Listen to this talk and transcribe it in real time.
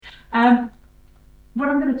What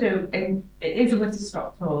I'm going to do, it is a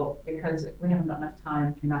whistle-stop talk because we haven't got enough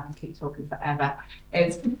time and I can keep talking forever,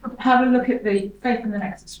 is have a look at the Faith in the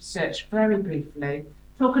Nexus research very briefly,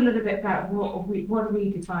 talk a little bit about what are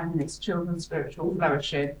we defining as children's spiritual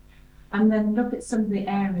flourishing, and then look at some of the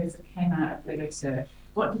areas that came out of the research.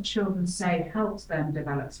 What did children say helps them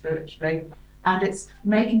develop spiritually? And it's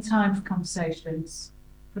making time for conversations,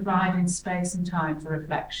 providing space and time for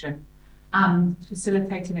reflection, and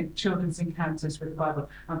facilitating children's encounters with the Bible.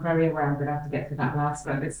 I'm very aware I'm going to have to get to that last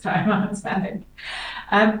one this time, aren't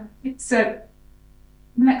I? So,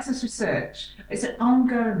 Nexus Research, it's an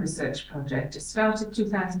ongoing research project. It started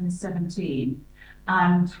 2017,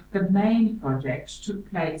 and the main project took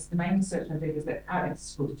place, the main research I did was out in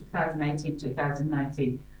schools 2018,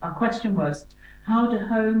 2019. Our question was, how do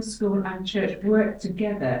home, school and church work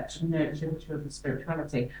together to nurture children's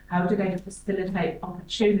spirituality? How do they facilitate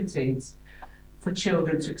opportunities for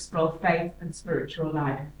children to explore faith and spiritual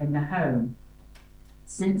life in the home?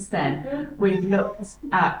 Since then, we've looked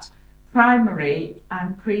at primary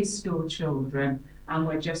and preschool children, and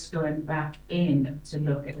we're just going back in to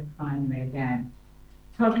look at the primary again.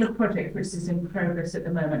 Toddler project, which is in progress at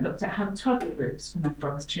the moment, looked at how toddler groups can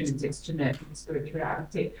offer opportunities to nurture the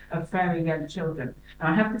spirituality of very young children. Now,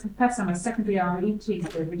 I have to confess, I'm a secondary RE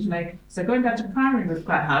teacher originally, so going down to primary was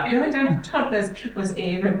quite hard. Going down to toddlers was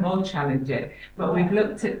even more challenging. But we've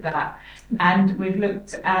looked at that, and we've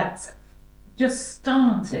looked at, just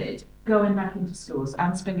started going back into schools.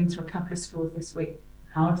 I'm been into a couple of schools this week.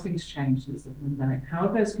 How have things changed since the pandemic? How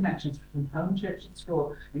have those connections between home, church and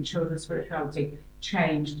school and children's spirituality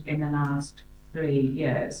changed in the last 3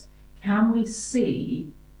 years? Can we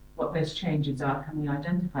see what those changes are? Can we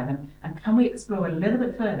identify them? And can we explore a little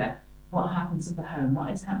bit further what happens in the home?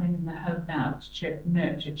 What is happening in the home now to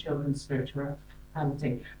nurture children's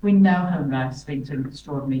spirituality? We know home life has been through an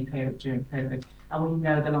extraordinary period during COVID, and we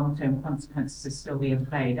know the long-term consequences are still being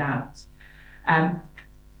played out.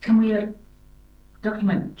 Can we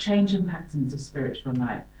document changing patterns of spiritual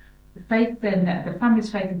life? The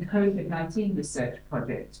Family's Faith in COVID-19 research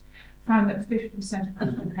project found that 50% of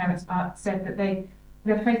Christian parents said that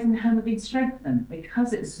their faith in the home had been strengthened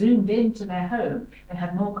because it zoomed into their home. They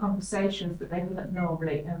had more conversations that they wouldn't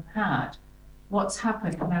normally have had. What's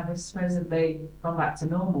happened now? They've supposedly gone back to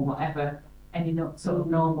normal, whatever any sort of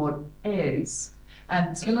normal is.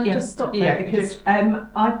 And can I just stop there? Because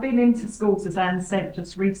I've been into schools, as Anne said,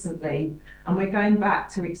 just recently, and we're going back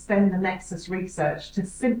to extend the Nexus research to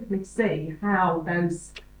simply see how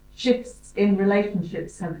those shifts in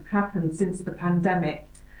relationships have happened since the pandemic.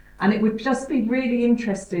 And it would just be really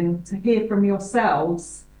interesting to hear from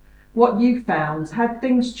yourselves what you found. Have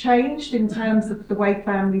things changed in terms of the way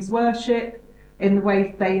families worship, in the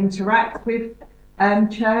way they interact with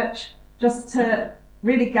church? Just to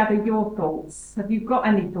really gather your thoughts. Have you got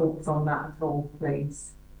any thoughts on that at all,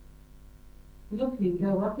 please? Looking,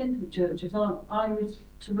 go up into the churches. I was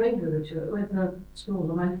to regular church with the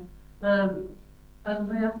school, and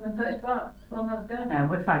we haven't affected that long ago. No,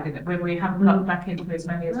 we're finding that we haven't got back into as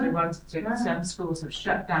many as we wanted to. Some schools have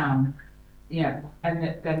shut down,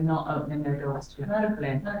 and they're not opening their doors to people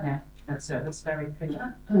in. Yeah. That's very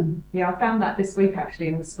clear. Yeah, I found that this week actually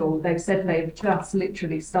in the school. They've said they've just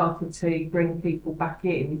literally started to bring people back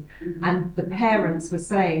in, and the parents were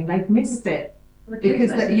saying they've missed it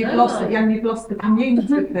because you've lost it, and you've lost the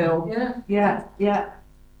community feel. Yeah.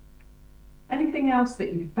 Anything else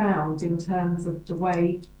that you found in terms of the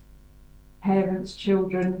way parents,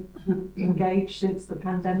 children engaged since the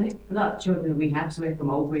pandemic? A lot of children we have, so we're from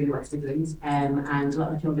all really West Midlands, and a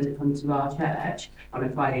lot of children that come to our church on a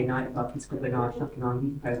Friday night for our kids club and our shop and our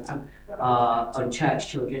youth programme are on church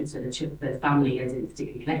children, so the family isn't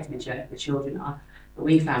particularly connected with church, the children are. But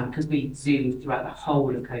we found, because we zoomed throughout the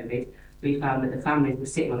whole of COVID, we found that the families were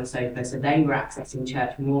sitting on the sofa, so they were accessing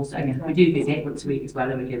church more so. We do visit once a week as well,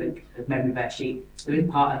 and we give a memory verse sheet. So in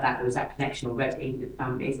part of that, there was that connection already with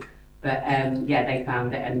families. But they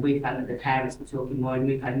found it, and we found that the parents were talking more, and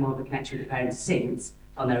we've had more of a connection with the parents since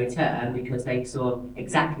on their return, because they saw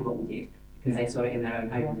exactly what we did, because they saw it in their own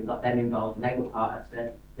home, and we got them involved, and they were part of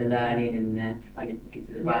the learning and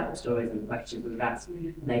the Bible stories and the questions we were asked.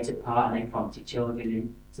 And they took part, and they prompted children,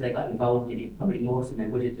 and so they got involved in it probably more than they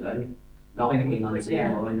would have done not being on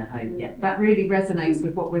Zoom or in the home. Yeah, that really resonates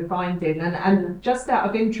with what we're finding. And just out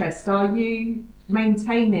of interest, are you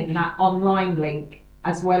maintaining that online link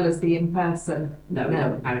as well as the in-person? No, we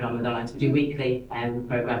don't carry on with online. So we do weekly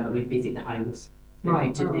programme, but we visit the homes.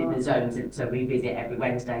 Right. To the zones, and so we visit every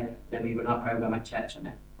Wednesday, then we run our programme at church on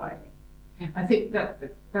a Friday. I think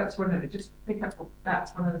that's one of the, just pick up,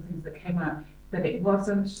 that's one of the things that came out. that it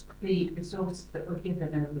wasn't the resources that were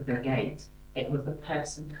given over the gate, it was the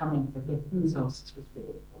person coming to give the resources was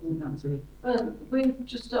really. Well, we've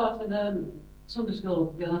just started Sunday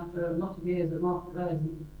school again after a lot of years at Market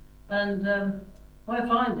Raising, and we're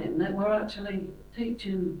finding that we're actually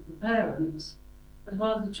teaching the parents as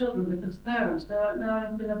well as the children, because the parents don't know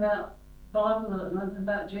anything about the Bible, they don't know anything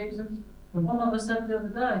about Jesus. One of us said the other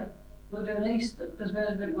day, we're doing Easter because we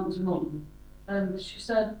only do it once a month, and she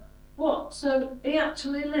said, "What? So he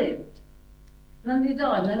actually lived? Then he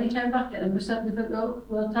died, and then he came back in, and we said,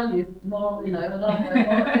 we'll tell you more, you know,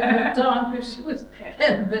 another time, because she was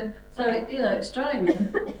a bit, so, you know, it's strange."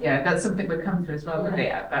 Yeah, that's something we've come to as well, really,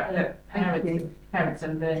 about the parents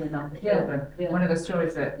and learning on the children. Yeah. One of the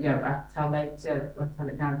stories that, I tell later, I'll tell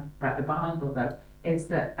it now about the Bible though, is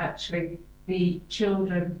that actually the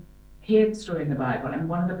children hear the story in the Bible, and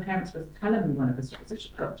one of the parents was telling me one of the stories, so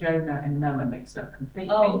she's got Jonah and Noah mixed up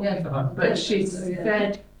completely. Oh, yeah. But she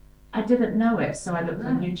said, "I didn't know it, so I looked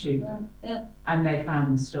on YouTube." Yeah. And they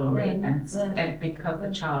found the story, Yeah. and because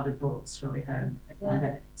the child had brought the story home.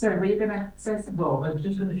 Yeah. So were you going to say something? Well, I was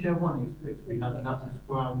just going to share one experience we had another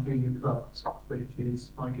Brown Junior Club, which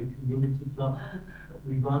is like a community club that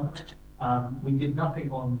we run. We did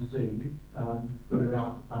nothing on Zoom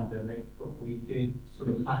throughout the pandemic, but we did sort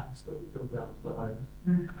of acts that we took out to the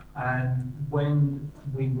home. And when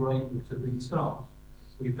we were able to restart,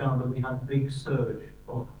 we found that we had a big surge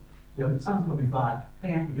of coming back,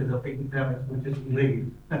 Yeah. because I think the parents would just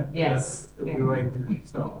leave. Yes. That we were able to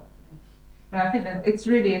restart. And I think that it's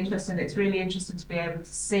really interesting. It's really interesting to be able to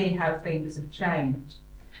see how things have changed.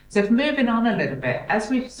 So if moving on a little bit, as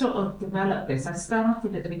we've sort of developed this, I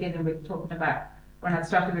started at the beginning with talking about when I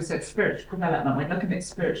started research spiritual development, we're looking at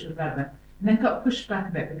spiritual development, and then got pushed back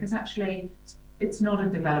a bit because actually it's not a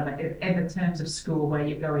development in the terms of school where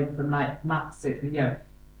you're going from like maths,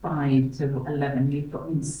 5 to 11, you've got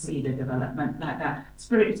to see the development like that.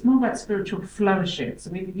 It's more about spiritual flourishing. So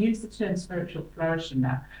we've used the term spiritual flourishing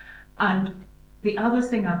now. And the other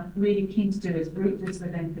thing I'm really keen to do is root this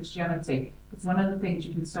within Christianity. It's one of the things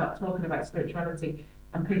you can start talking about spirituality,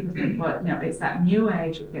 and people think, well, it's that new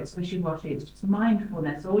age, it gets wishy-washy, it's just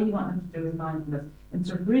mindfulness. All you want them to do is mindfulness. And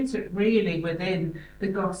to root it really within the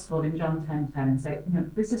gospel in John 10:10 and say,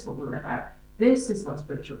 this is what we're about. This is what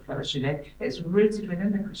spiritual flourishing is. It's rooted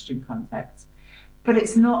within the Christian context. But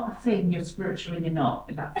it's not a thing you're spiritual and you're not.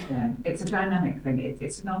 It's a dynamic thing.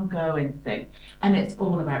 It's an ongoing thing. And it's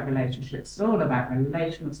all about relationships. It's all about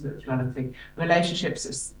relational spirituality, relationships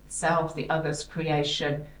of self, the others,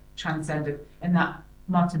 creation, transcendent, and that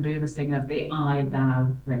Martin Buber's thing of the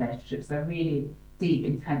I-thou relationships. They're really deep,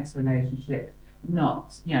 intense relationships,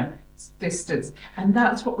 not, distance. And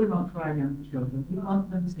that's what we want for our young children. We want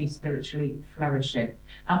them to be spiritually flourishing.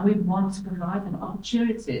 And we want to provide them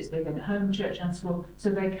opportunities within home, church and school so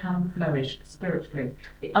they can flourish spiritually.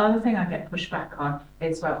 The other thing I get pushed back on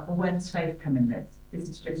is, well, when does faith come in this? This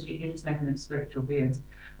is just, you're just making them spiritual beings.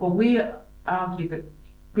 Well, we argue that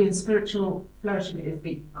being spiritual flourishing is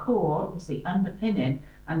the core, is the underpinning,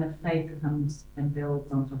 and the faith comes and builds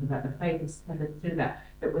on top of that. The faith is tethered to that.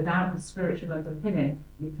 But without the spiritual underpinning,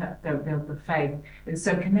 you don't build the faith. And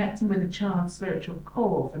so connecting with a child's spiritual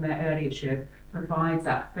core from their earliest years provides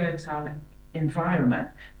that fertile environment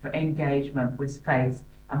for engagement with faith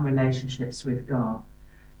and relationships with God.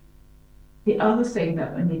 The other thing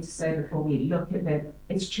that we need to say before we look at it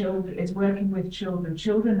is children, is working with children.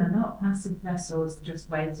 Children are not passive vessels just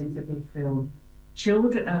waiting to be filled.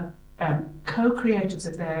 Children are co-creators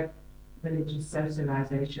of their religious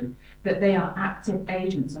socialization, that they are active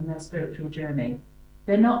agents on their spiritual journey.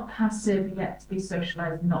 They're not passive, yet to be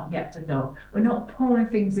socialized, not yet to know. We're not pouring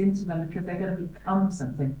things into them because they're going to become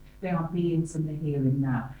something. They are beings in the here and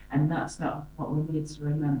now. And that's not what we need to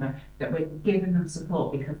remember, that we're giving them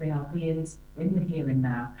support because they are beings in the here and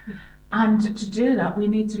now. And to do that, we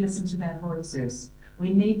need to listen to their voices.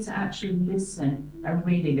 We need to actually listen and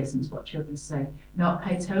really listen to what children say, not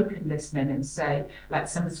pay token listening and say, like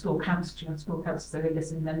some of the school counselors, they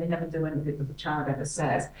listen and then they never do anything that the child ever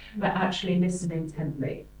says, but actually listen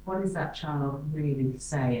intently. What is that child really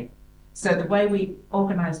saying? So the way we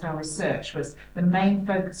organised our research was the main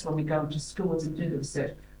focus when we go into schools and do the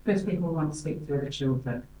research, first people we want to speak to other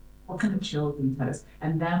children. What can the children tell us?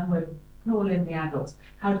 And then we're pull in the adults.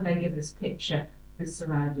 How do they give this picture? The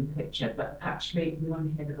surrounding picture, but actually we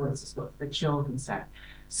want to hear the voices what the children say.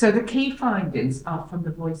 So the key findings are from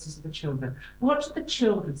the voices of the children. What do the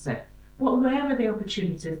children say? Where are the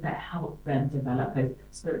opportunities that help them develop as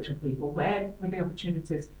spiritual people? Where were the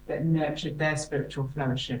opportunities that nurtured their spiritual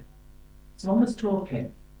flourishing? So almost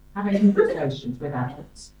talking, having conversations with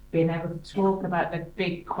adults, being able to talk about the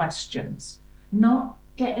big questions. not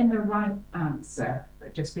getting the right answer,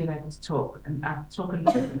 but just being able to talk. And I'll talk a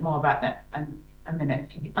little bit more about that in a minute.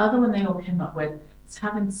 The other one they all came up with is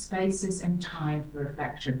having spaces and time for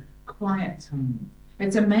reflection, quiet time.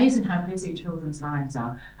 It's amazing how busy children's lives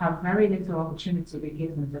are, how very little opportunity we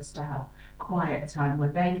give them just to have quiet time where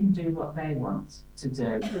they can do what they want to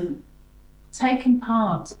do. Taking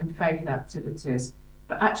part in faith activities,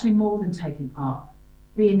 but actually more than taking part,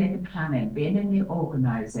 being in the planning, being in the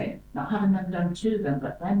organising, not having them done to them,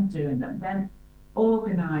 but them doing them, then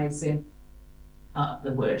organising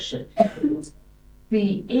the worship.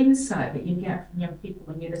 The insight that you get from young people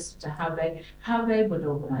when you listen to how they would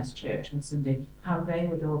organise church on Sunday, how they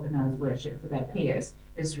would organise worship for their peers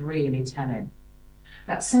is really telling.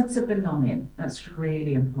 That sense of belonging, that's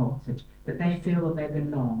really important, that they feel that they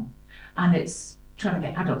belong. And it's trying to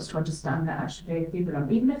get adults to understand that actually they do belong.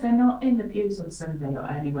 Even if they're not in the pews on Sunday or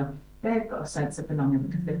anywhere, they've got a sense of belonging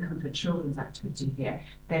because they've come to a children's activity here.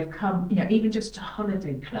 They've come, even just a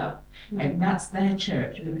holiday club, and that's their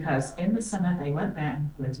church because in the summer they went there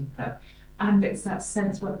in a holiday club. And it's that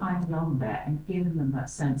sense, well, I belong there, and giving them that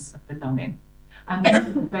sense of belonging. And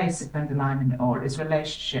the basic underlying it all is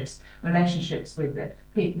relationships with the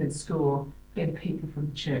people in school, the people from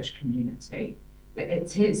the church community.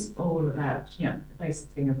 It is all about, the basic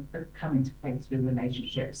thing of coming to faith through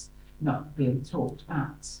relationships, not being taught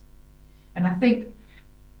at. And I think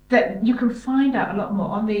that you can find out a lot more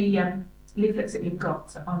on the leaflets that you've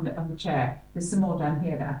got on the chair. There's some more down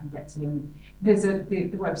here that I can get to. There's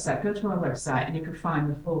the website. Go to our website and you can find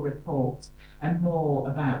the full report and more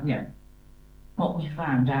about what we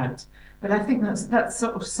found out. But I think that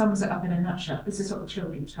sort of sums it up in a nutshell. This is what the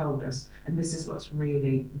children told us, and this is what's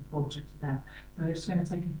really important to them. So we're just going to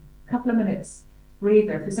take a couple of minutes,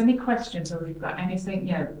 breather. If there's any questions or you've got anything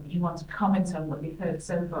you want to comment on what you've heard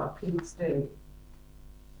so far, please do.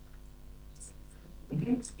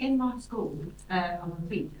 In my school, I'm a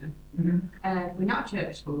teacher. We're not a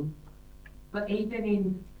church school, but even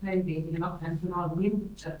in COVID, in lockdown, when I was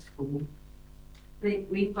in church school,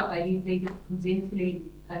 we've got a youth leader that comes into the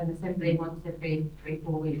assembly once every 3-4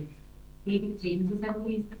 weeks. He did teams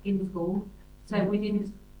assemblies in the school, so we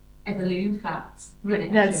didn't ever lose that.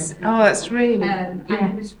 That's really.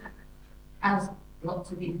 And as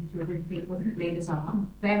lots of individual people leaders are,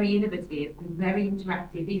 very innovative and very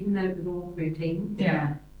interactive, even though it was all through teams.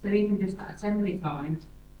 Yeah. So even just that assembly time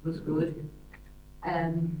was good.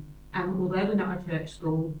 And although we're not a church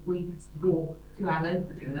school, we walk to our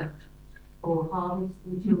local church or harvest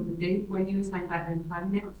the children do. When you were saying about them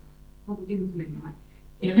planning it, what we do something like.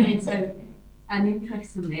 You know what I mean? So, and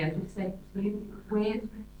interestingly, I just said,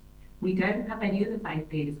 we don't have any other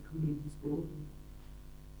faith leaders coming into school.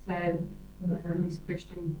 So, this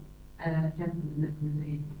Christian gentleman that comes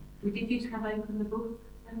in, we did used to have open the book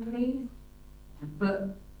assemblies,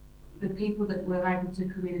 but the people that were able to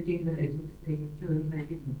come in and do those, obviously, during the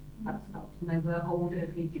that stopped, and they were older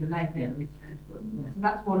people later. So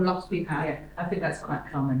that's one loss we've had. Yeah, I think that's quite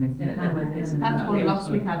common, isn't it? That's one loss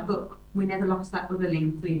we've had, but we never lost that other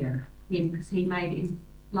link with him because he made it,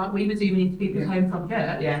 like we were zooming into people's home from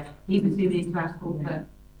church, he was zooming into our school church.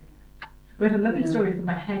 We had a lovely story from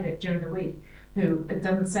my head during the week who had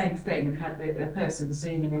done the same thing and had the person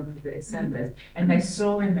zooming in for the assemblies, and they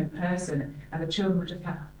saw him in person, and the children were just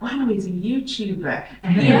like, wow, he's a YouTuber.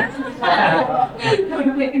 And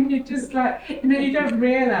you're just like, and then you don't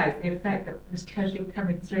realise the effect that was casually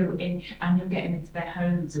coming through in, and you're getting into their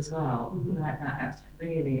homes as well. Like that, that's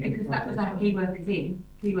really because that was how key workers in,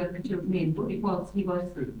 key worker children in, but he was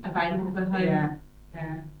available for home. Yeah.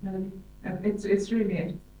 It's really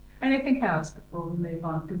interesting. Anything else before we move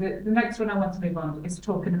on? Because the next one I want to move on is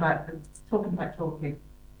talking about talking,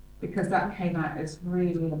 because that came out as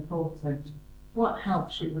really important. What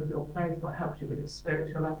helps you with your faith? What helps you with your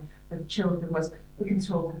spiritual life? For the children was we can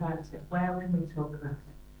talk about it. Where can we talk about it?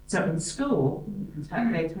 So in school, in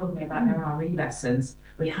fact, they told me about their RE lessons.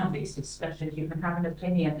 We have these discussions. You can have an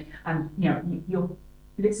opinion, and you'll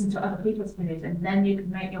listen to other people's opinions, and then you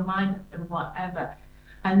can make your mind up and whatever.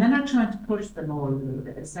 And then I tried to push them all a little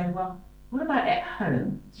bit and say, well, what about at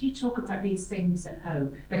home? Do you talk about these things at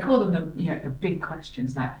home? They call them the big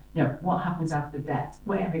questions like, what happens after death?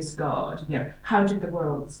 Where is God? How did the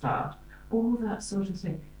world start? All that sort of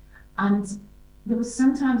thing. And there was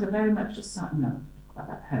sometimes a very much just something no, about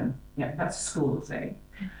that home. That's a school thing.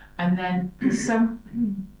 And then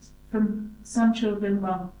from some children,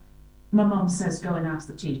 well, my mum says, go and ask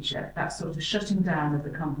the teacher. That's sort of shutting down of the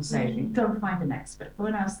conversation. Go and find an expert. Go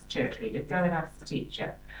and ask the church leader. Go and ask the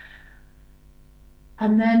teacher.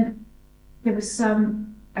 And then there were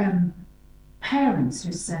some parents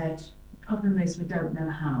who said, the problem is we don't know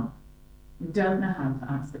how. You don't know how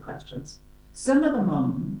to answer the questions. Some of the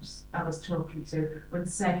mums I was talking to would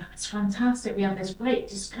say, it's fantastic, we have this great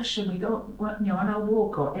discussion, we go on our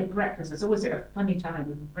walk or at breakfast, it's always a funny time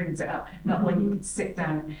when it brings it up, not when you can sit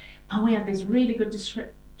down. And we have this really good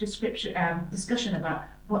discussion about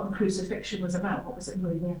what the crucifixion was about, what was it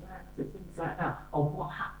really about, things like that, or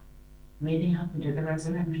what really happened at the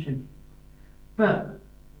resurrection. But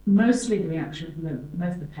mostly the reaction from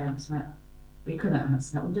most of the parents were, we couldn't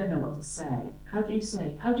answer that, we don't know what to say. How do you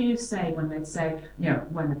say when they say,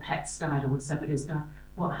 when the pet's died or when somebody's died,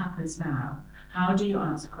 what happens now? How do you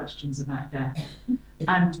answer questions about death?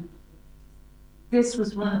 And this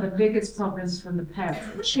was one of the biggest problems from the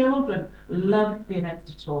parents. The children loved being able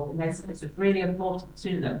to talk, and they said it's really important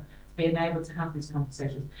to them being able to have these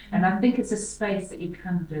conversations. And I think it's a space that you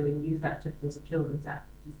can do in youth activities and children's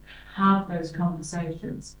activities, have those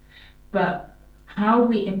conversations. But how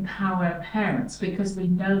we empower parents, because we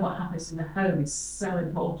know what happens in the home is so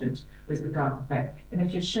important with regard to faith. And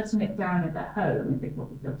if you're shutting it down in the home, I think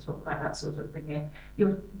what we're going to talk about that sort of thing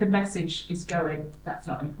here, the message is going, that's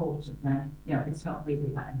not important now. It's not really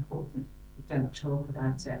that important. We don't talk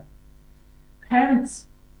about it. Parents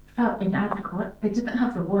felt inadequate. They didn't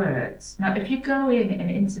have the words. Now, if you go in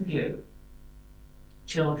and interview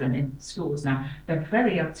children in schools now, they're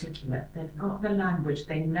very articulate, they've got the language,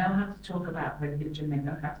 they know how to talk about religion, they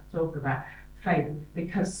know how to talk about faith,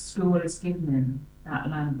 because school has given them that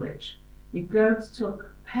language. You go to talk to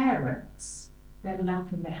parents, they're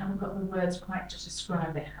lacking, they haven't got the words quite to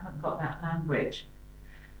describe, they haven't got that language.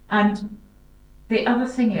 And the other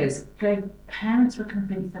thing is, the parents were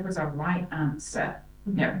convinced there was a right answer.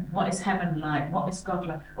 What is heaven like? What is God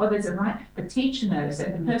like? Well, there's a right, the teacher knows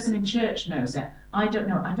it, the person in church knows it. I don't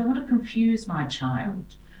know. I don't want to confuse my child.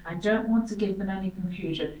 I don't want to give them any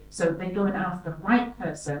confusion. So they go and ask the right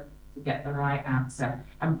person to get the right answer.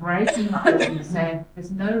 Embracing that and saying,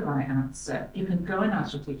 there's no right answer. You can go and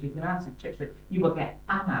ask your teacher, you can ask your church, but you will get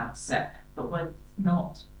an answer, but when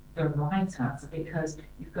not the right answer, because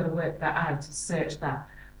you've got to work that out, to search that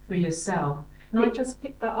for yourself. And I just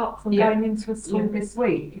picked that up from going into a school this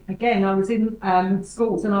week. Again, I was in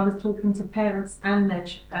schools and I was talking to parents and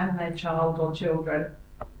their child or children.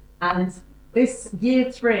 And this year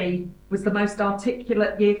 3 was the most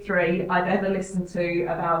articulate year 3 I'd ever listened to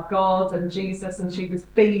about God and Jesus, and she was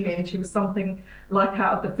beaming. She was something like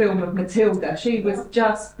out of the film of Matilda. She was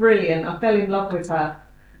just brilliant. I fell in love with her.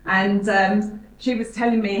 And she was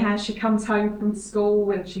telling me how she comes home from school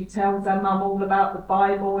and she tells her mum all about the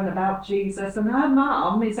Bible and about Jesus. And her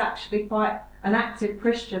mum is actually quite an active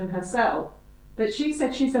Christian herself. But she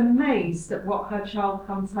said she's amazed at what her child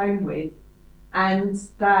comes home with, and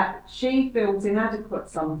that she feels inadequate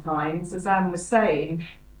sometimes, as Anne was saying,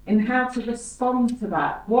 in how to respond to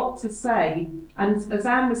that, what to say. And as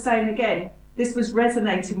Anne was saying again, this was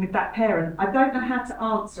resonating with that parent. I don't know how to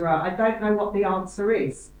answer her. I don't know what the answer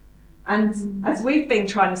is. And as we've been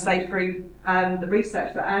trying to say through the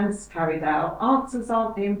research that Anne's carried out, answers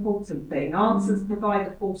aren't the important thing. Answers provide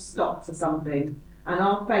a full stop to something. And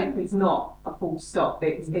our faith is not a full stop.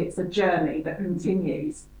 It's a journey that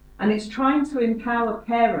continues. And it's trying to empower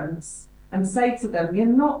parents and say to them, you're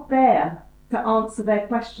not there to answer their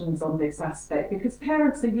questions on this aspect, because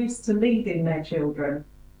parents are used to leading their children.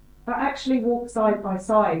 But actually walk side by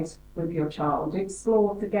side with your child,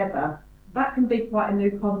 explore together. That can be quite a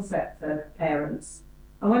new concept for parents.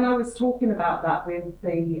 And when I was talking about that with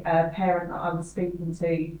the parent that I was speaking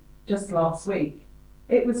to just last week,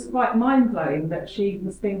 it was quite mind-blowing that she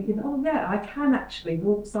was thinking, oh yeah, I can actually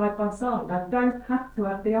walk side by side. I don't have to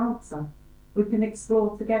have the answer. We can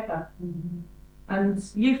explore together. Mm-hmm. And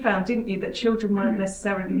you found, didn't you, that children weren't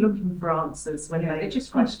necessarily looking for answers when they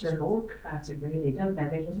just want to talk about it, really, don't they?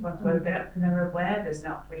 They just want to open up, and they're aware there's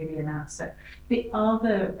not really an answer. The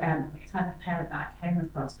other type of parent that I came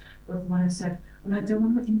across was one who said, well, I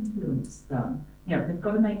don't want to influence them. They've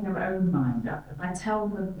got to make their own mind up. If I tell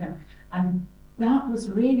them, and that was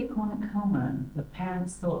really quite common, that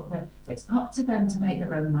parents thought that it's up to them to make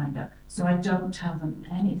their own mind up, so I don't tell them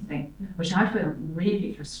anything, which I feel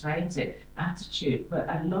really frustrated attitude. But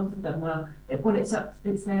I love them. Well,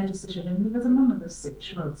 it's their decision. And there was a mum of a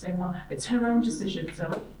 6-year-old saying, well, it's her own decision,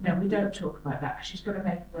 so no, we don't talk about that. She's got to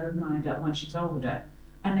make her own mind up when she's older.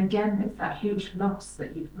 And again, it's that huge loss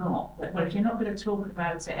that you've got. That, well, if you're not going to talk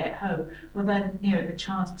about it at home, well then, the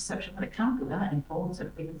child's perception, well, it can't be that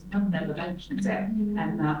important because mum never mentions it,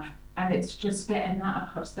 and it's just getting that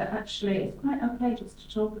across that actually it's quite okay just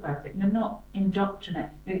to talk about it. You're not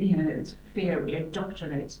indoctrinated, it's fear, you're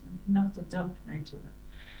indoctrinated, not indoctrinated.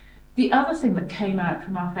 The other thing that came out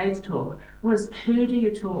from our faith talk was, who do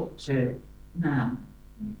you talk to now?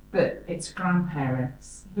 but it's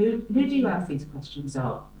grandparents. Who do you ask these questions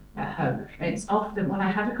of at home? And it's often when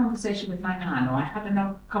I had a conversation with my nan or I had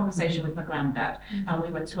a conversation with my granddad and we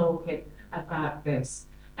were talking about this.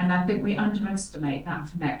 And I think we underestimate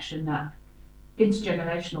that connection, that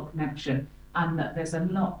intergenerational connection, and that there's a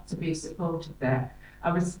lot to be supported there.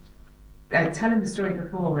 I was telling the story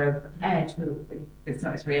before of Ed, who it's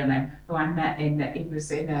not his real name, who I met he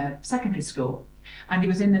was in a secondary school and he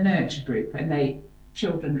was in the nurture group, and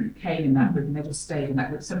children came in that group and they just stayed in that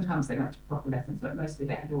group. Sometimes they went to proper lessons, but mostly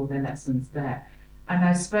they had all their lessons there. And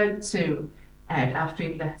I spoke to Ed after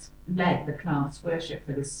he led the class worship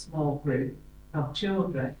for this small group of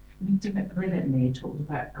children. And he did it brilliantly. He talked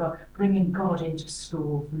about God, bringing God into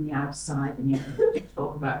school from the outside, and you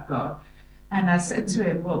talk about God. And I said to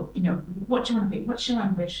him, well, what do you want to be? What's your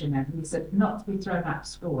ambition? And he said, not to be thrown out of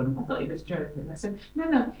school. And I thought he was joking. I said,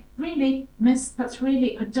 no, really, miss, I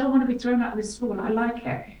don't want to be thrown out of this school. I like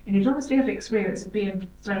it. And he'd obviously had experience of being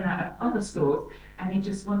thrown out of other schools, and he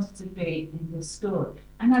just wanted to be in this school.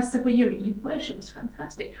 And I said, well, your worship was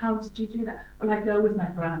fantastic. How did you do that? Well, I go with my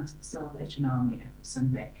grand to the Salvation Army every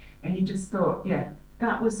Sunday. And he just thought, yeah,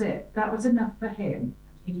 that was it. That was enough for him.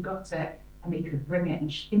 He got it. And he could bring it,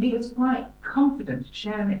 and he was quite confident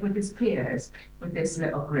sharing it with his peers, with this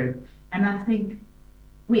little group. And I think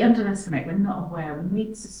we underestimate, we're not aware, we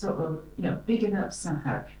need to sort of, big it up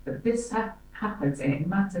somehow, that this happens and it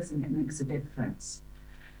matters and it makes a difference.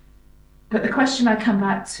 But the question I come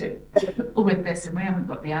back to with this, and we haven't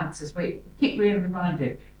got the answers, we keep being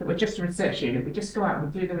reminded that we're just a research unit, we just go out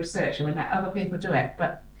and we do the research and we let other people do it.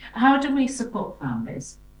 But how do we support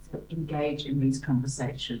families to engage in these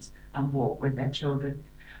conversations and walk with their children?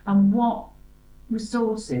 And what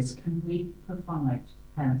resources can we provide to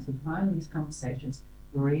parents who find these conversations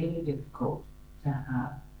really difficult to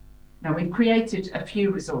have? Now, we've created a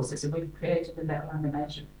few resources and we've created a little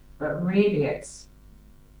animation, but really it's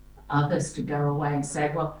others to go away and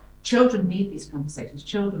say, well, children need these conversations,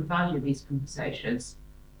 children value these conversations.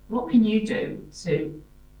 What can you do to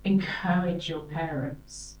encourage your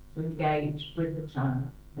parents to engage with the child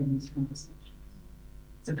in these conversations?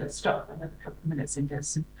 So let's stop for another couple of minutes and get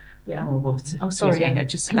some more water. Oh, sorry, Inga,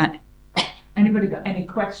 just like, anybody got any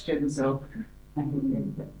questions or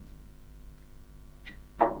anything?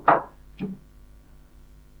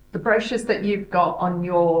 The brochures that you've got on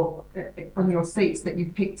your seats that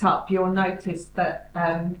you've picked up, you'll notice that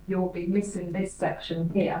you'll be missing this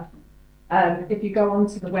section here. If you go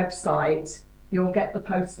onto the website, you'll get the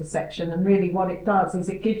poster section, and really what it does is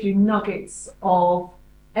it gives you nuggets of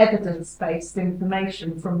evidence-based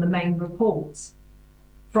information from the main reports,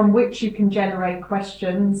 from which you can generate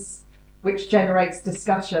questions, which generates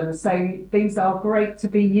discussion. So these are great to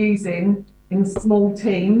be using in small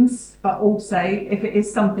teams, but also if it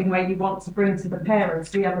is something where you want to bring to the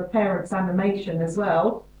parents, we have a parents animation as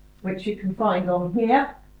well, which you can find on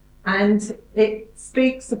here, and it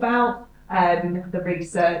speaks about the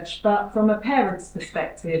research, but from a parent's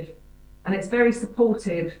perspective, and it's very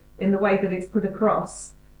supportive in the way that it's put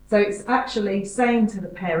across. So it's actually saying to the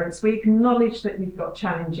parents, we acknowledge that you've got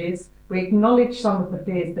challenges, we acknowledge some of the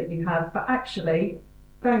fears that you have, but actually,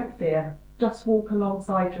 don't fear, just walk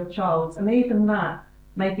alongside your child. And even that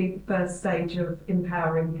may be the first stage of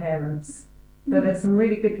empowering parents. So there's some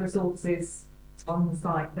really good resources on the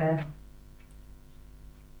site there.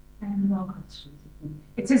 Any more questions?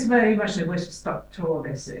 It is very much a wish to stop to all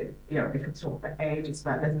this. We could talk for ages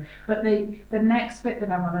about this. But the next bit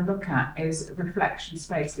that I want to look at is reflection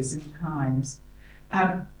spaces and times.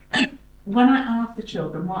 When I asked the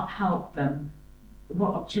children what helped them,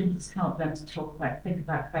 what opportunities helped them to talk about, think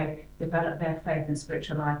about faith, develop their faith and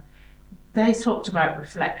spiritual life, they talked about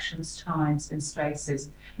reflections, times and spaces.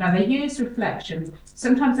 Now they use reflections,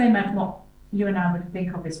 sometimes they meant what you and I would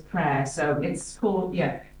think of as prayer. So it's called,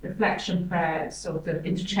 reflection, prayer, sort of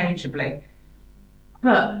interchangeably.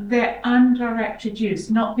 But their undirected use,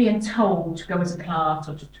 not being told to go as a class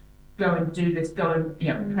or to go and do this, go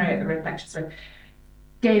and pray at the reflection space,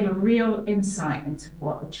 gave a real insight into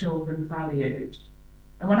what the children valued.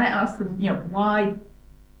 And when I asked them, why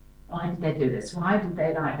did they do this? Why did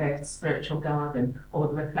they like their spiritual garden or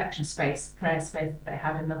the reflection space, prayer space that they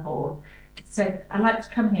have in the hall? Said, I like to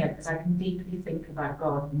come here because I can deeply think about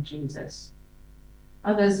God and Jesus.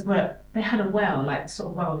 Others they had a well, like the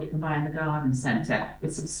sort of well you can buy in the garden centre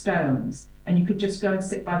with some stones, and you could just go and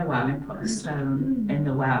sit by the well and put a stone in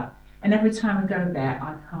the well. And every time I go there,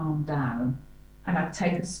 I calm down and I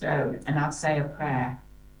take a stone and I'll say a prayer.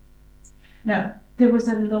 Now, there was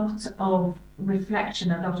a lot of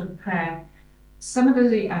reflection, a lot of prayer Some of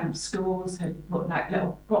the schools had put like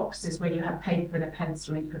little boxes where you had paper and a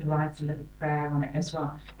pencil and you could write a little prayer on it as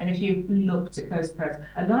well. And if you looked at those prayers,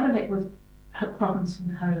 a lot of it was problems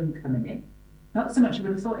from home coming in. Not so much,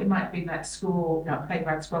 we thought it might be like school,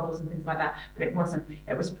 playground squabbles and things like that, but it wasn't.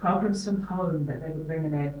 It was problems from home that they were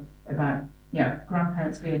bringing in about,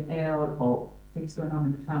 grandparents being ill or things going on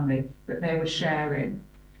in the family that they were sharing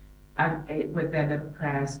and with their little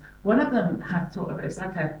prayers. One of them had sort of, it was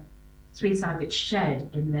like a three-sided shed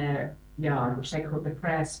in their yard, which they called the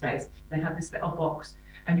prayer space. They had this little box,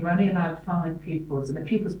 and you were only allowed 5 pupils, and the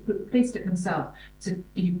pupils placed it themselves. So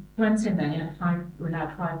you went in there, you were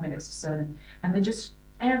allowed 5 minutes or so, and they just,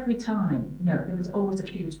 every time, there was always a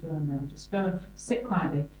few to go in there, just go and sit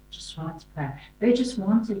quietly, just write a prayer. They just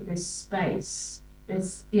wanted this space,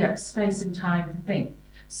 space and time to think.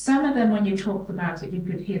 Some of them, when you talked about it, you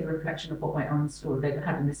could hear the reflection of what went on in school. They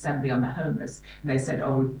had an assembly on the homeless, and they said,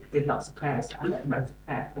 "Oh, we did lots of prayers. I wrote a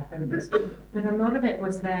prayer for the homeless." But a lot of it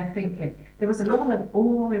was their thinking. There was a lot of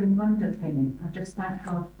awe and wonder thing. I just thank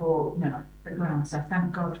God for, the grass. I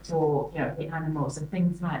thank God for, the animals and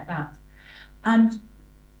things like that. And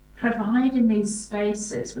providing these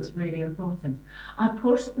spaces was really important. I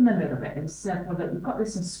pushed them a little bit and said, well, look, we've got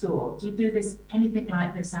this in school. Do you do anything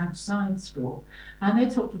like this outside school? And they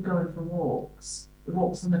talked of going for walks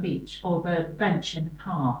on the beach, or the bench in the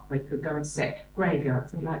park where you could go and sit.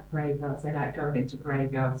 Graveyards, they like graveyards, they like going into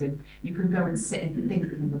graveyards, and you can go and sit and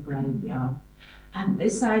think in the graveyard. And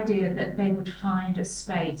this idea that they would find a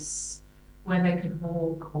space where they could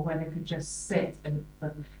walk or where they could just sit. And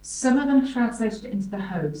some of them translated it into the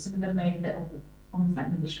home. Some of them made little almost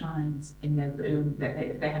like mini shrines in their room,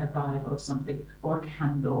 that they had a Bible or something, or a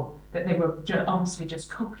candle, that they were obviously just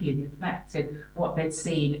copying, reflecting what they'd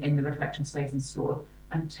seen in the reflection space in school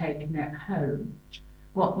and taking it home.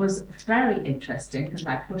 What was very interesting, because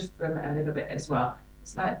I pushed them a little bit as well,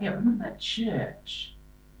 it's like, remember at church?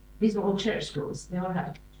 These were all church schools, they all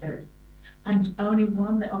had a church. And only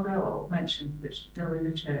one little girl mentioned that she'd go in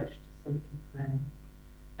the church to sleep and pray.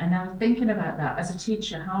 And I was thinking about that as a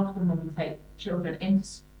teacher, how often when we take children into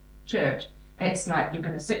church, it's like you're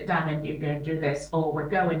going to sit down and you're going to do this, or we're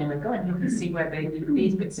going, you can see where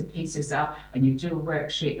these bits and pieces are, and you do a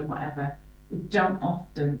worksheet and whatever. We don't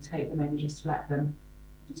often take them in and just let them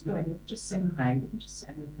just go in, just sit and pray, just sit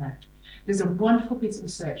and pray. There's a wonderful piece of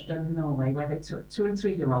research done in Norway where they took 2 and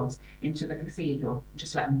 3-year-olds into the cathedral and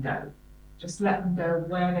just let them go. Just let them go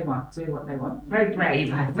where they want, do what they want. Very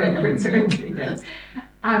brave, I think, with 2 and 3 years.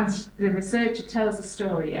 And the researcher tells the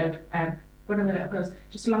story of one of the little girls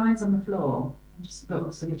just lies on the floor and just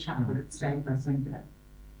looks in the chapel at the stainless window.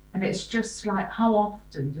 And it's just like, how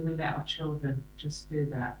often do we let our children just do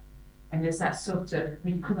that? And there's that sort of,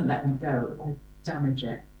 we couldn't let them go or damage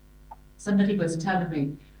it. Somebody was telling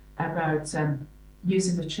me about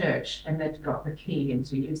using the church, and they'd got the key and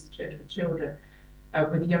to use the church for children.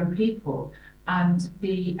 With young people, and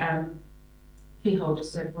the key holder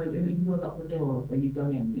said, well, you will lock the door when you go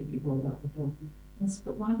in, if you will lock the door. And I said,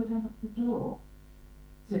 but why would I lock the door?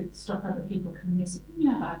 To stop other people coming in. He said, you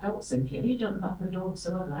have adults in here, you don't lock the door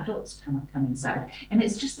so other adults cannot come inside. And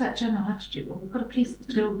it's just that general attitude, well, we've got to please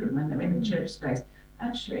the children when they're in the church space.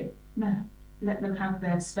 Actually, no. Let them have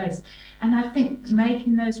their space. And I think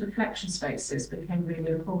making those reflection spaces became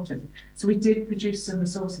really important. So we did produce some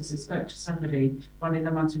resources. We spoke to somebody wanting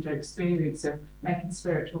them onto their experience of making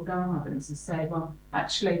spiritual gardens and say, well,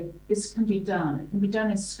 actually, this can be done. It can be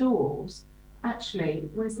done in schools. Actually,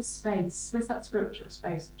 where's the space? Where's that spiritual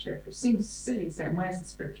space in church? It seems silly saying, where's the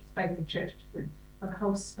spiritual space in church? The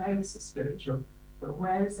whole space is spiritual. But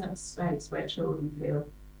where's that space where children feel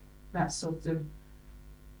that sort of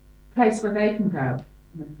place where they can go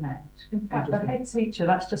and reflect? In fact, the head teacher,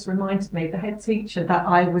 that's just reminded me, the head teacher that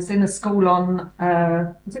I was in a school on,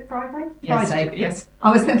 was it Friday? Yes, Friday. yes.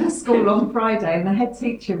 I was in a school on Friday, and the head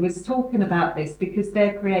teacher was talking about this because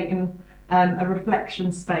they're creating a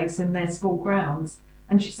reflection space in their school grounds.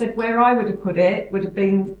 And she said where I would have put it would have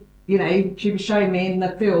been, she was showing me in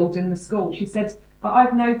the field in the school. She said, but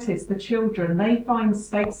I've noticed the children, they find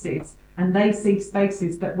spaces and they see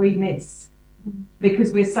spaces that we miss.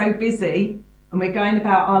 Because we're so busy and we're going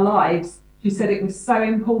about our lives. She said it was so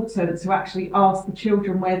important to actually ask the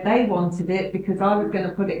children where they wanted it, because I was going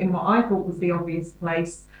to put it in what I thought was the obvious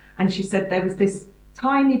place. And she said there was this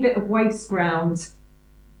tiny bit of waste ground,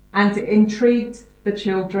 and it intrigued the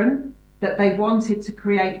children that they wanted to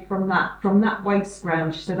create from that waste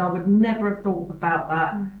ground. She said, I would never have thought about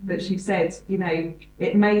that. But she said,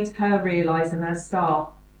 it made her realise and her staff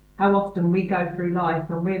how often we go through life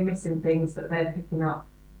and we're missing things that they're picking up.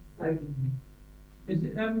 So, Is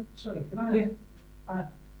it, sorry, can I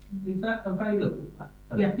Is that available?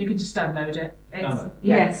 Yeah, you can just download it. It's, Download.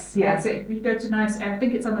 Yes, Yes, yes. if you go to nice, I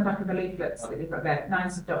think it's on the back of the leaflets that you've got there,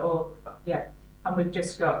 nice.org, yeah. And we've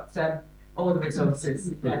just got all the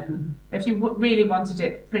resources there. If you really wanted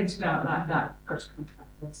it printed out like that, gosh,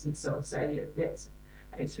 contact us and sort of say it's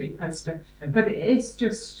A3 poster. But it's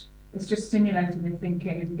just stimulating and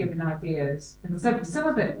thinking and giving ideas. And so some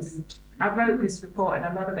of it, I wrote this report and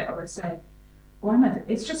a lot of it I would say, well,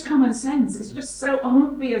 it's just common sense. It's just so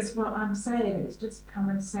obvious what I'm saying. It's just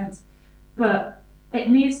common sense. But it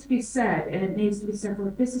needs to be said, and it needs to be said,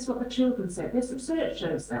 well, this is what the children say. This research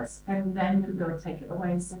shows this. And then you can go and take it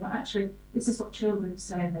away and say, well, actually, this is what children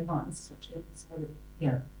say they want. This is what children say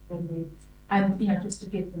they need. And, just to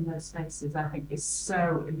give them those spaces, I think is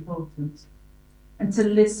so important. And to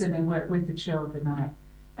listen and work with the children.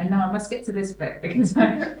 And now I must get to this bit because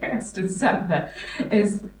my guest is sat there,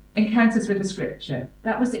 is encounters with the scripture.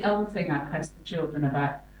 That was the other thing I pressed the children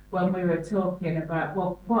about when we were talking about,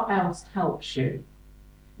 well, what else helps you?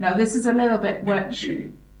 Now, this is a little bit which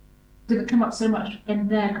didn't come up so much in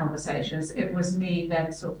their conversations. It was me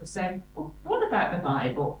then sort of saying, well, what about the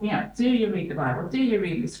Bible? Do you read the Bible? Do you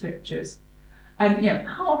read the scriptures? And,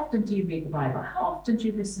 how often do you read the Bible? How often do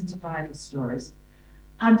you listen to Bible stories?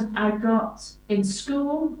 And I got in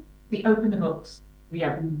school, they opened the books.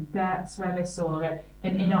 That's where they saw it.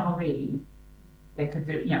 And in RE, they could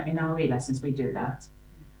do, in RE lessons, we do that.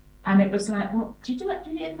 And it was like, well, do you do that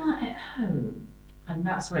at home? And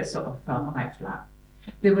that's where it sort of fell quite flat.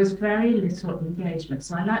 There was very little engagement.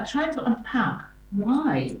 So I like trying to unpack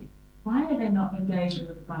why are they not engaging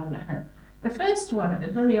with the Bible at home? The first one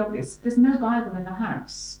is very obvious. There's no Bible in the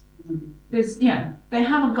house. They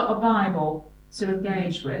haven't got a Bible to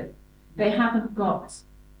engage with. They haven't got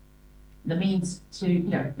the means to,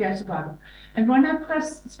 get a Bible. And when I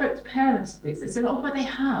spoke to parents of this, they said, oh, but they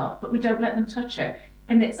have, but we don't let them touch it.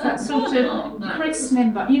 And it's that sort of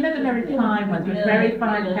christening, but the very fine ones with very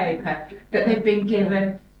fine paper that they've been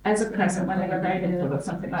given as a present when they were very little or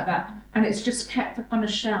something like that. And it's just kept up on a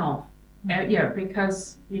shelf,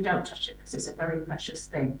 because you don't touch it because it's a very precious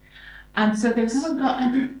thing. And so they haven't got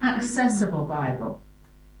an accessible Bible.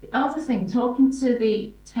 The other thing, talking to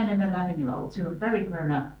the 10 and 11-year-olds who are very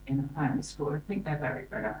grown up in a primary school, I think they're very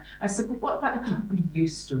grown up. I said, well, what about the time we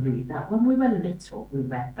used to read that? When we were little, we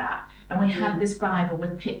read that. And we had this Bible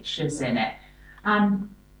with pictures in it. And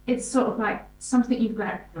it's sort of like something you've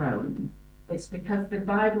outgrown. It's because the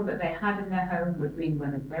Bible that they had in their home would be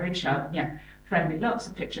when they were very child, friendly, lots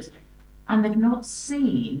of pictures. And they've not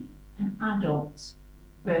seen an adult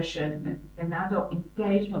version, an adult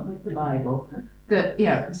engagement with the Bible. That,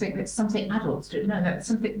 I think it's something adults do. No, that's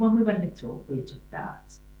something, when we were little, we did that.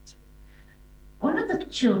 One of the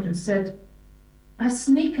children said, I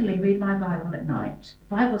sneakily read my Bible at night.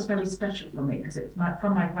 The Bible's very special for me because it's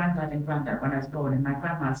from my granddad and granddad when I was born, and my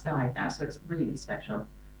grandma's died now, so it's really special.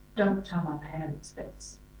 Don't tell my parents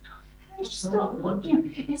this. I just thought,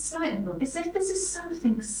 it's like, as if this is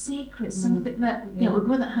something secret, something that, we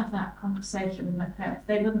wouldn't have that conversation with my parents.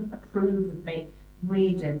 They wouldn't approve of me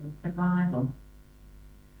reading the Bible.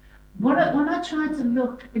 When I tried to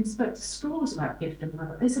look and spoke to schools about gifting the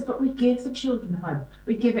Bible, they said, but we give the children the Bible.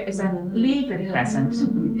 We give it as a leaving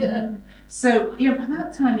present. Yeah. So, by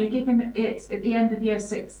that time, you're giving it at the end of year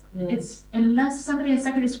 6. It's, unless somebody in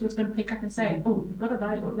secondary school is going to pick up and say, oh, you've got a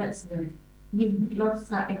Bible, you've lost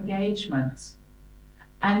that engagement.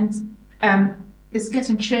 And it's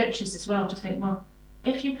getting churches as well to think, well,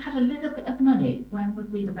 if you had a little bit of money, when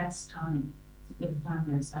would be the best time to give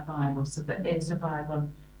families a Bible so that there's a Bible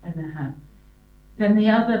in their hand? Then the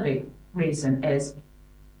other big reason is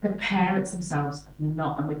the parents themselves have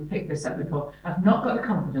not, and we've picked this up before, have not got the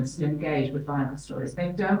confidence to engage with Bible stories.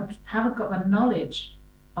 They haven't got the knowledge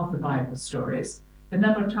of the Bible stories. The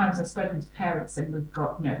number of times I've spoken to parents and we've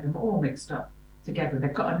got, them all mixed up together.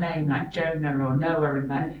 They've got a name like Jonah or Noah in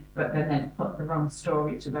there, but then they've put the wrong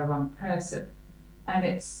story to the wrong person. And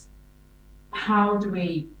it's, how do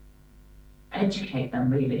we educate them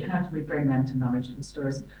really? How do we bring them to knowledge of the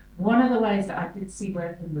stories? One of the ways that I did see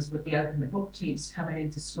working was with the Open the Book teams coming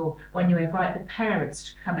into school, when you invite the parents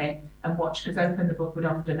to come in and watch, because Open the Book would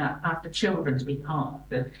often ask the children to be part of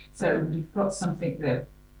them. So you've got something that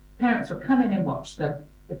parents will come in and watch the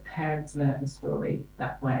parents learn the story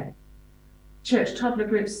that way. Church toddler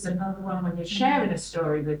groups is another one. When you're sharing a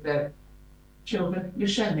story with the children, you're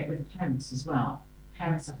sharing it with the parents as well.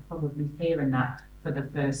 Parents are probably hearing that for the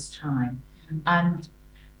first time. And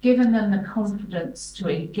giving them the confidence to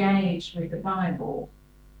engage with the Bible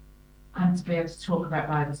and to be able to talk about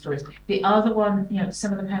Bible stories. The other one,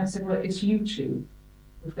 some of the parents said, well, it's YouTube.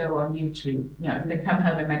 We go on YouTube, if they come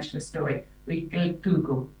home and mention a story, we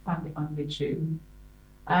Google, find it on YouTube.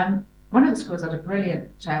 One of the schools had a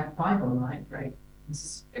brilliant Bible library.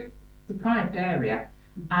 It's a deprived area,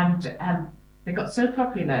 and they got so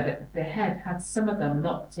popular that the head had some of them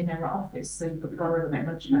locked in her office so you could borrow them at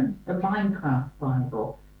lunchtime. The Minecraft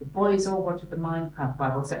Bible. The boys all wanted the Minecraft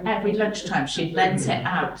Bible, so every lunchtime she lent it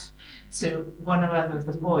out to one or other of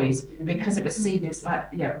the boys because it was seen as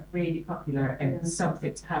like, really popular and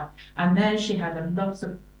something to have. And then she had a lot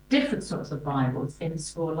of different sorts of Bibles in the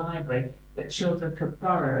school library that children could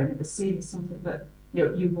borrow, and it was seen as something that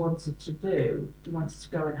you wanted to do, you wanted to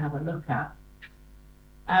go and have a look at.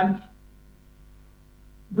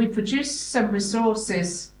 We produced some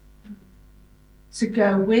resources to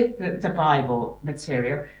go with the Bible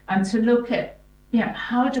material and to look at,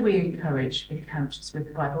 how do we encourage encounters with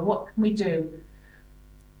the Bible? What can we do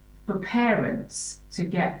for parents to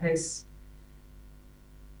get this,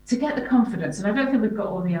 to get the confidence? And I don't think we've got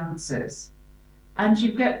all the answers. And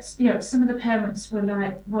you get, some of the parents were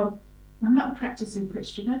like, well, I'm not a practicing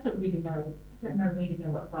Christian, I don't really know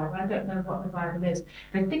what the Bible, I don't know what the Bible is.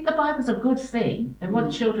 They think the Bible's a good thing. They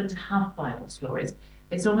want children to have Bible stories.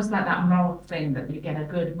 It's almost like that moral thing that you get a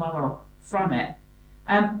good moral from it.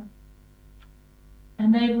 And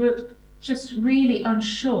they were just really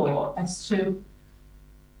unsure as to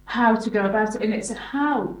how to go about it. And it's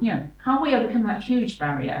how we overcome that huge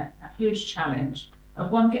barrier, that huge challenge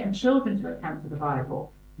of one, getting children to account for the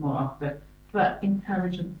Bible more often, but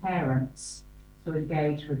encouraging parents to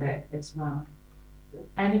engage with it as well.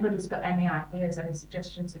 Anybody's got any ideas, any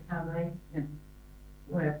suggestions of how they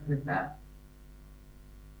work with that?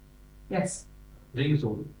 Yes. These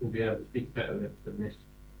will be able to speak better than this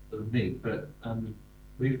than me, but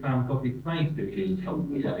we found probably play fishing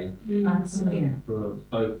helpful way for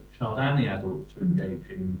both child and the adult to engage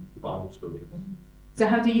in the Bible story. So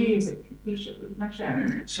how do you use it? You should share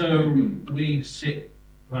it. So we sit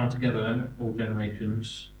around together, all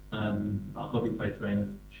generations. Our hobby play trainer,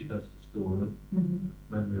 she does the story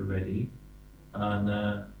when we're ready, and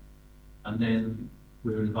then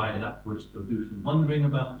we're invited afterwards to do some wondering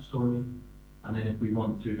about the story, and then if we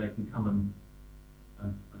want to, they can come and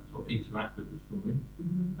sort of interact with the story.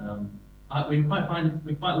 We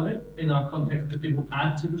quite love it in our context because people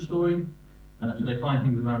add to the story. So they find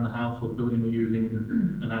things around the house or the building we're using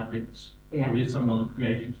and add bits. Yeah. So we did something on the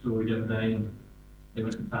creation story the other day, and they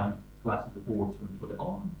went and found glasses of water and put it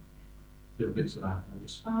on. Little bits of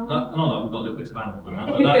animals. Not that we've got little bits of animals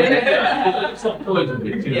around, but it's not toys and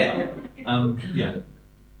bits. Yeah.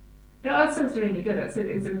 That sounds really good. It's a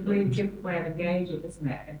really good way of engaging, isn't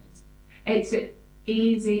it? It's an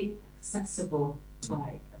easy, accessible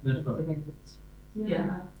way. That's right.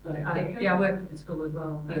 I work in school as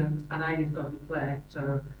well, and I use God to play,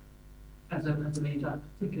 so as a means, I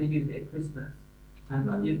particularly use it at Christmas, and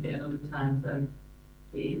I've used it at other times, and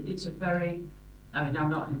it's a very, I'm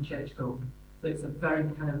not in church school, but it's a very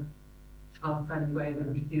kind of child-friendly way of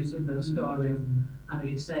introducing the story, and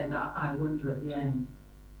you say that I wonder at the end.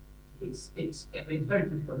 It's very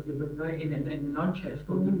difficult to do in a non-church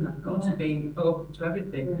school. You've got to be open to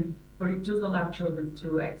everything, but it does allow children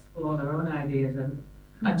to explore their own ideas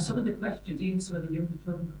and some of the questions, even some of the younger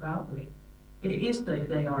children about it. It is that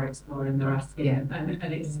they are exploring, they're asking, and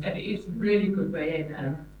it is a really good way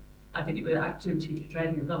in. I think it was active teacher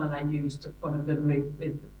training as well, and I used one of them with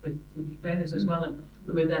teacher trainers as well, and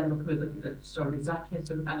we were then looking at the story exactly,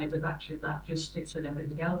 and it was actually that justice and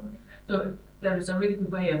everything else. So there is a really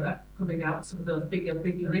good way of coming out some of those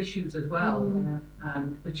bigger issues as well,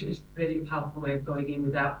 which is a really powerful way of going in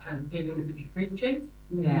without kind of feeling as if you're preaching,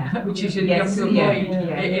 which is really have to avoid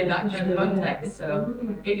in that kind of context. So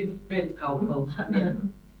it is really powerful.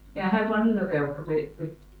 I had one little girl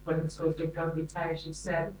with one of the schools with Godly Play. She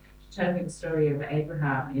said, telling me the story of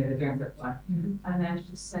Abraham, the desert one, and then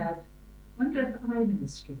she said, I wonder if I'm in the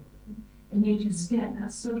story. And you just get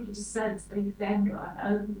that sort of sense that you then go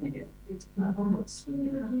and open it. It's like, oh, what's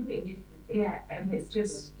really, and it's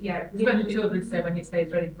just, Especially children say when you say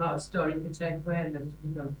it's really part of the story, you can say, well,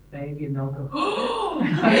 the baby, and they'll go, oh!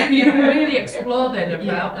 And you can really explore then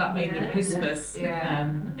about that meaning of Christmas in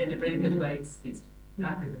a really good way. It's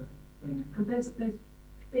accurate. And those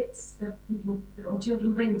bits that people or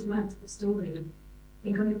children bring to add to the story,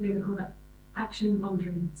 they kind of call that action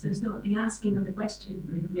wandering. So it's not the asking of the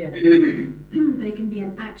question. They can be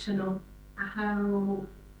an action of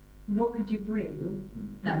what could you bring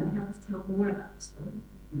that would help us tell more about the story.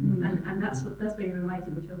 And that's what we're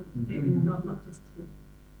inviting the children to do, not just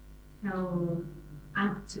to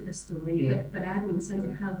add to the story, but add in the sense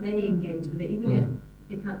of how they engage with it.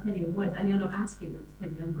 they can't tell you a word, and you're not asking them to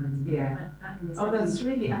tell you a word. Yeah. That is Oh, that's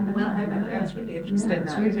really, that's really interesting.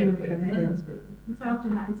 That's That. so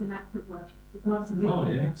often that is an act of worship. It's not something Oh,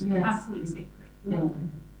 yeah. Yes. absolutely sacred. Yeah.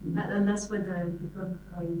 And that's where the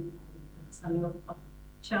understanding of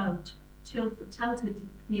childhood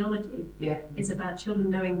theology Yeah. is about children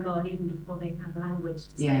knowing God even before they have language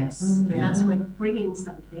to say. Yes. And Yeah. that's when bringing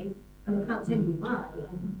something, and they can't tell you why.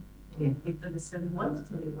 Yeah. They don't necessarily want to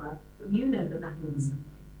tell you why, but you know that means something.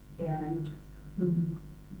 Yeah.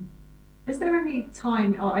 Is there any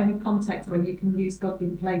time or any context where you can use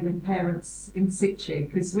godly play with parents in situ?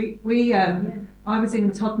 Because I was in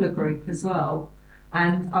the toddler group as well,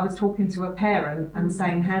 and I was talking to a parent and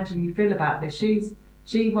saying, "How do you feel about this?"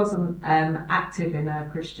 She wasn't active in her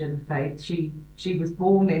Christian faith. She was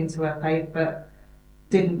born into her faith, but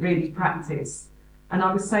didn't really practice. And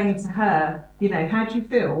I was saying to her, you know, how do you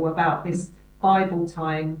feel about this Bible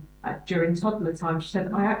time during toddler time? She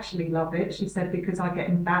said, I actually love it. She said, because I get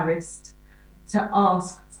embarrassed to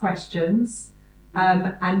ask questions.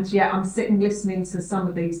 And yet I'm sitting listening to some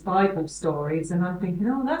of these Bible stories and I'm thinking,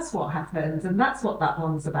 oh, that's what happened and that's what that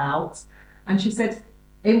one's about. And she said,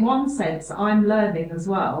 in one sense, I'm learning as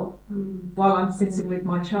well while I'm sitting with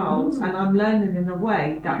my child, and I'm learning in a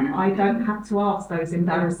way that I don't have to ask those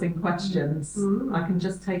embarrassing questions. I can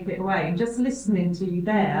just take it away. And just listening to you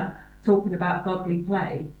there talking about godly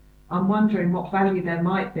play, I'm wondering what value there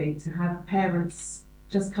might be to have parents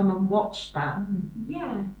just come and watch that.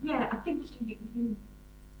 Yeah, I think you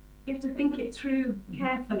have to think it through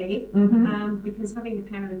carefully, because having the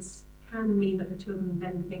parents can mean that the children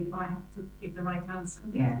then think, oh, I have to give the right answer.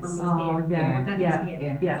 Yes. Mommy's here, or daddy's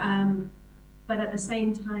here. Yeah. But at the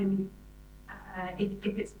same time, if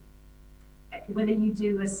it's whether you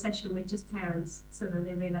do a session with just parents so that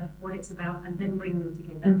they realise what it's about and then bring them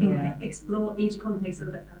together, explore each context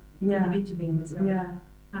of it individually as well.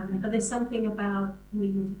 But there's something about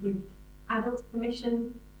needing to give adults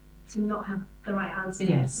permission to not have the right answer.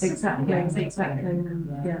 Yes, exactly. Yeah.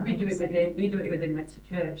 Yeah. We do it within Mets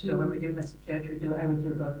Church. So when we do Mets Church, we do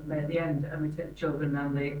everything God play at the end, and we take the children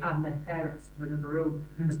and their parents to another room.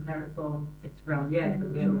 And the parents all sit around,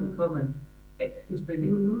 but the children come, and it's really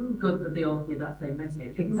good that they all hear that same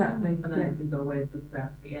message. Exactly. And then it can go away with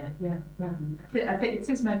that. I think it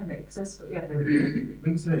is meant to be accessible. Yeah.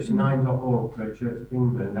 Research 9.org for Church of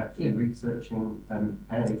England actually researching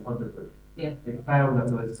parent toddler group. Yeah. It found that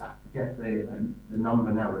there was, I forget the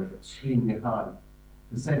number now, it's extremely high.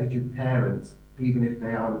 Percentage of parents, even if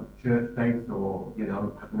they aren't church based or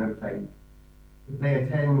have no faith, if they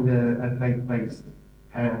attend a faith-based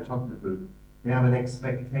parent toddler group, they have an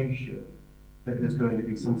expectation that there's going to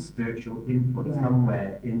be some spiritual input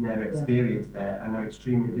somewhere in their experience there, and are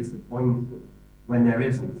extremely disappointed when there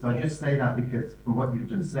isn't. So I just say that because from what you've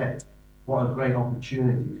just said, what a great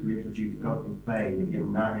opportunity to introduce godly play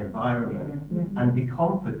in that environment and be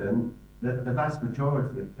confident that the vast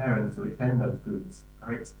majority of parents who attend those groups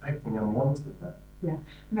are expecting and wanting that. Yeah,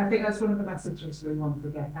 and I think that's one of the messages we want to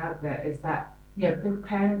get out there is that the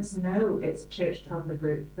parents know it's a church toddler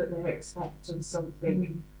group, but they're expecting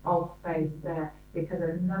something of faith there, because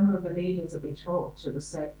a number of the leaders that we talked to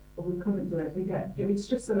said, well, we couldn't do it, it's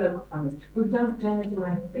just the local families, we don't dare do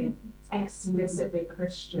anything explicitly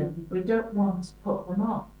Christian, we don't want to put them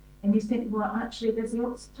off. And you think, well, actually, there's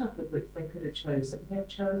lots of toddler groups they could have chosen. They've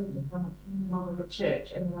chosen to come along with the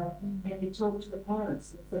church anyway. And you talk to the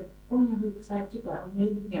parents and they said, oh, no, we decided that. We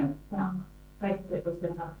knew, that faith that was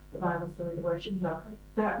going to have the Bible story, the worship God.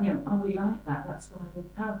 That, oh, we like that. That's why we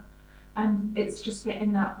come. And it's just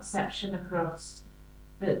getting that perception across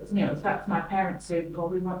that, that's my parents who, well,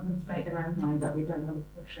 we want them to make their own mind up. We don't want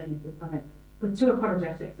to push anything on it. We're too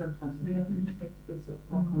apologetic sometimes. We have to be sort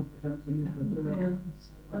of more confident in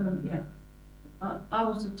I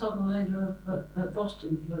was the top leader at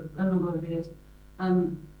Boston for a number of years,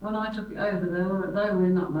 and when I took it over, they were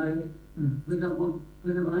in that mode. We don't want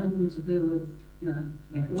anything to do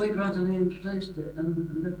with, We gradually introduced it,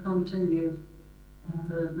 and they've continued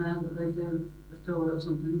now that they do the story or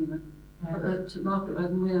something, But at Market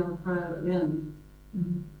Road, we have a prayer at the end.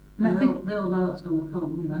 And I think they'll know it's going to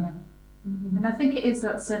come, And I think it is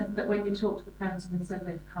that sense that when you talk to the parents and they say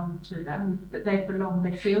they've come to that they belong,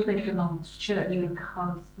 they feel they belong to church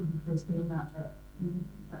because there's been that.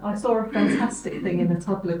 I saw a fantastic thing in a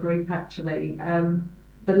toddler group actually.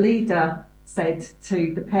 The leader said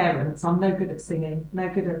to the parents, I'm no good at singing, no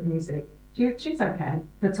good at music. She's okay,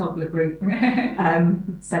 the toddler group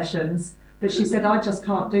sessions. But she said, I just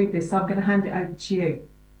can't do this, I'm going to hand it over to you.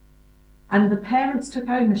 And the parents took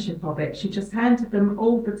ownership of it. She just handed them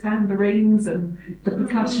all the tambourines and the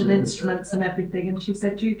percussion instruments and everything. And she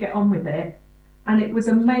said, you get on with it. and it was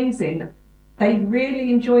amazing. They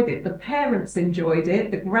really enjoyed it. The parents enjoyed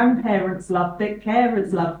it. The grandparents loved it.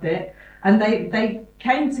 Carers loved it. And they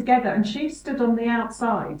came together, and she stood on the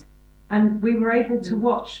outside, and we were able to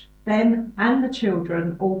watch them and the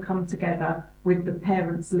children all come together with the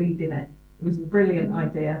parents leading it. It was a brilliant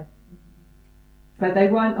idea. So they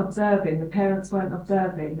weren't observing, the parents weren't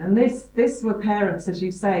observing. And this were parents, as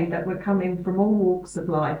you say, that were coming from all walks of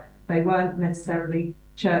life. They weren't necessarily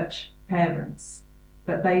church parents,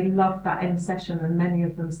 but they loved that end session, and many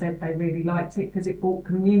of them said they really liked it because it brought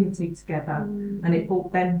community together and it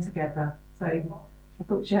brought them together. So I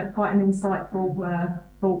thought she had quite an insightful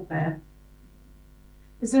thought there.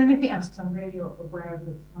 Is there anything else? Because I'm really aware of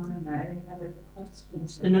the time. Any other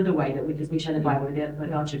questions? Another way that we share the Bible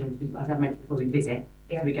with our children, as I mentioned before, we visit.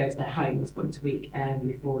 Yeah. We go to their homes once a week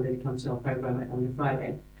before they come to our programme on the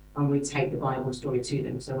Friday, and we take the Bible story to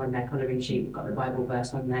them. So on their colouring sheet, we've got the Bible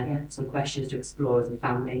verse on there, Yeah. some questions to explore as a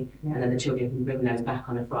family, Yeah. and then the children can bring those back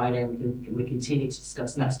on a Friday, and we continue to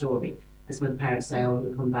discuss that story. And some of the parents say, oh,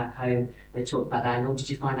 we come back home, they talk about that, and oh, did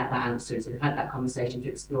you find out that answer? So we've had that conversation to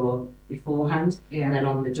explore beforehand, Yeah. and then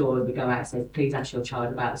on the door we go out and say, please ask your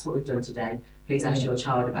child about, that's what we've done today, please ask your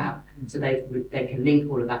child about. So they can link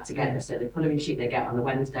all of that together. So the colouring sheet they get on the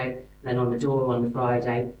Wednesday, and then on the door on the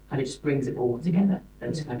Friday, and it just brings it all together,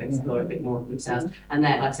 and to kind of explore a bit more themselves. And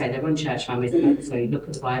they're, like I say, they're unchurched families, so you look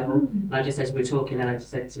at the Bible, and I just, as we were talking, and I just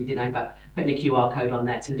said to you, didn't I, about putting a QR code on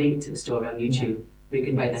there to link to the story on YouTube. We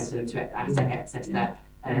could wait then for them to access that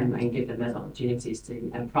and give them those opportunities to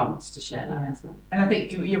and prompts to share that as well. And I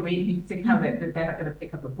think you really think how they're not going to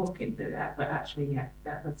pick up a book and do that, but actually, yeah,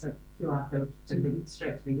 that's a QR code to link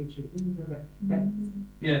straight to the YouTube.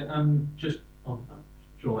 Yeah, just on, I'm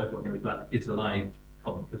sure everyone knows about It's Alive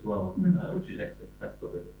comic as well, which is excellent. That's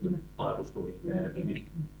got the Bible story there. And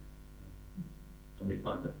we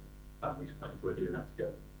find that families kind of were doing that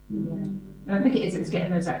together. And I think it's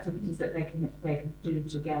getting those activities that they can do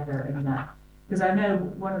together and that. Because I know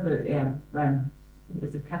one of the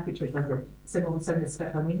there's a Catholic church where someone sent this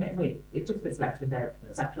stuff and it just was left with their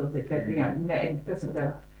satchel, it doesn't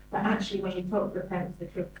go. But actually, when you talk to the parents,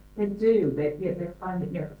 they do. They find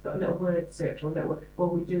that it's got a little word search or little. Well,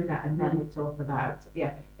 we do that, and then we talk about.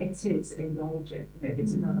 Yeah, it is engaging.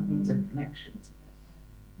 It's another means of connection.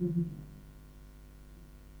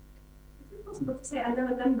 Possible to say, I know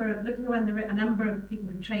looking around a number of people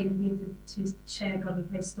who trained me to share godly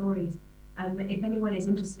faith stories. If anyone is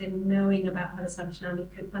interested in knowing about how the Salvation Army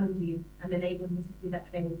could fund you and enable you to do that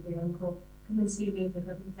training for your own call, come and see me at the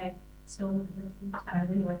Godly Faith store.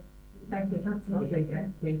 Anyway, thank you. Absolutely,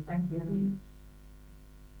 thank you.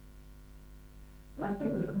 I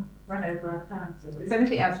think we've run over our time. So if there's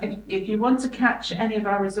anything else, if you want to catch any of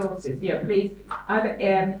our resources, please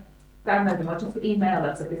either download them or just email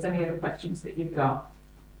us if there's any other questions that you've got.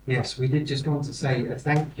 Yes, we did just want to say a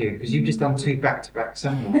thank you because you've just done 2 back-to-back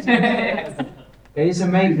sermons. It is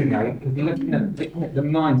amazing though, because you're looking at the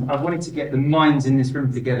minds. I wanted to get the minds in this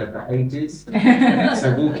room together for ages.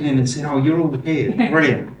 So walking in and saying, oh, you're all here,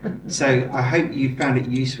 brilliant. So I hope you found it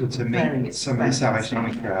useful to meet some of the Salvation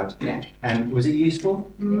Army crowd. Yeah. And was it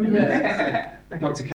useful? Dr